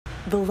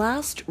The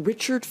last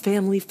Richard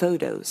family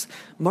photos.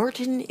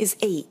 Martin is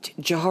 8.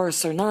 Jahar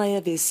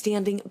Sarnaev is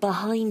standing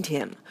behind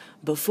him.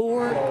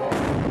 Before,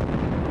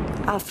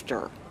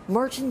 after.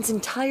 Martin's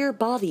entire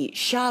body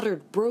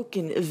shattered,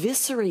 broken,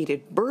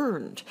 eviscerated,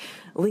 burned.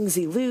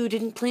 Lindsay Liu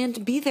didn't plan to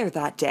be there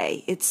that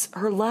day. It's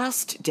her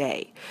last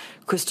day.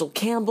 Crystal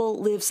Campbell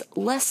lives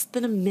less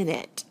than a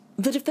minute.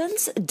 The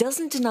defense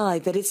doesn't deny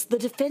that it's the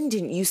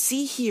defendant you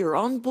see here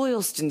on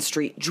Boylston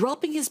Street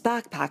dropping his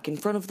backpack in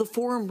front of the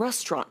Forum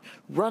restaurant,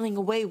 running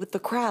away with the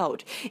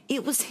crowd.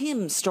 It was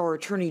him, Star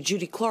Attorney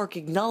Judy Clark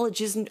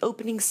acknowledges in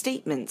opening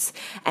statements,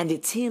 and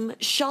it's him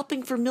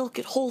shopping for milk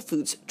at Whole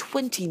Foods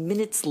 20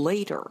 minutes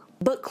later.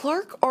 But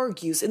Clark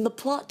argues in the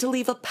plot to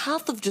leave a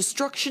path of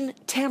destruction,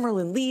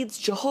 Tamerlan leads,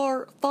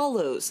 Jahar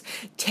follows.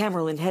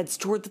 Tamerlan heads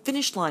toward the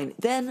finish line,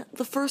 then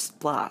the first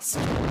blast.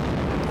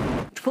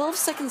 12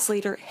 seconds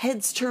later,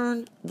 heads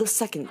turn, the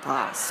second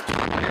blast.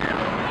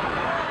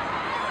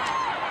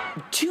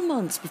 2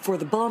 months before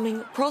the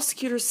bombing,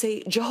 prosecutors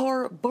say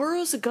Jahar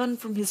borrows a gun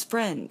from his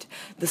friend,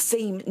 the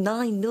same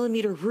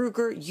 9mm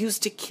Ruger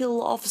used to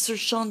kill Officer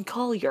Sean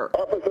Collier.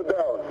 Officer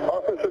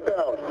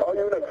down, all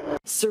units.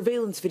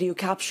 Surveillance video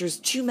captures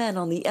 2 men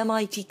on the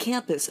MIT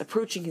campus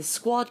approaching his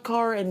squad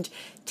car and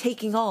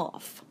taking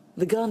off.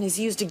 The gun is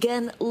used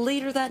again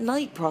later that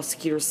night,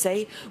 prosecutors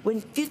say,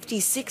 when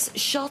 56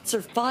 shots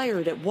are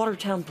fired at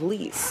Watertown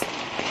police.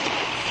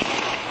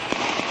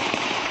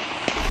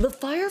 The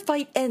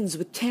firefight ends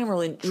with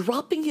Tamerlan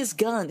dropping his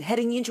gun,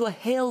 heading into a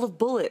hail of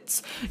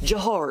bullets.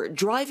 Jahar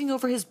driving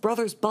over his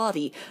brother's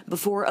body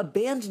before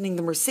abandoning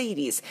the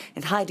Mercedes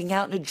and hiding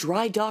out in a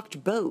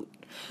dry-docked boat.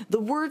 The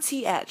words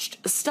he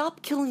etched,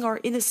 "Stop killing our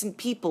innocent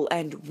people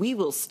and we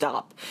will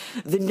stop."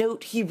 The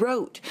note he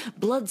wrote,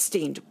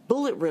 blood-stained,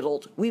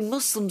 bullet-riddled, "We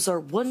Muslims are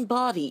one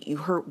body. You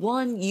hurt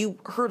one, you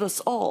hurt us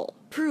all."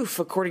 Proof,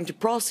 according to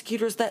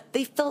prosecutors, that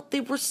they felt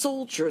they were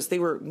soldiers. They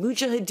were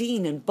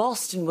mujahideen and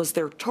Boston was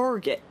their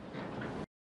target.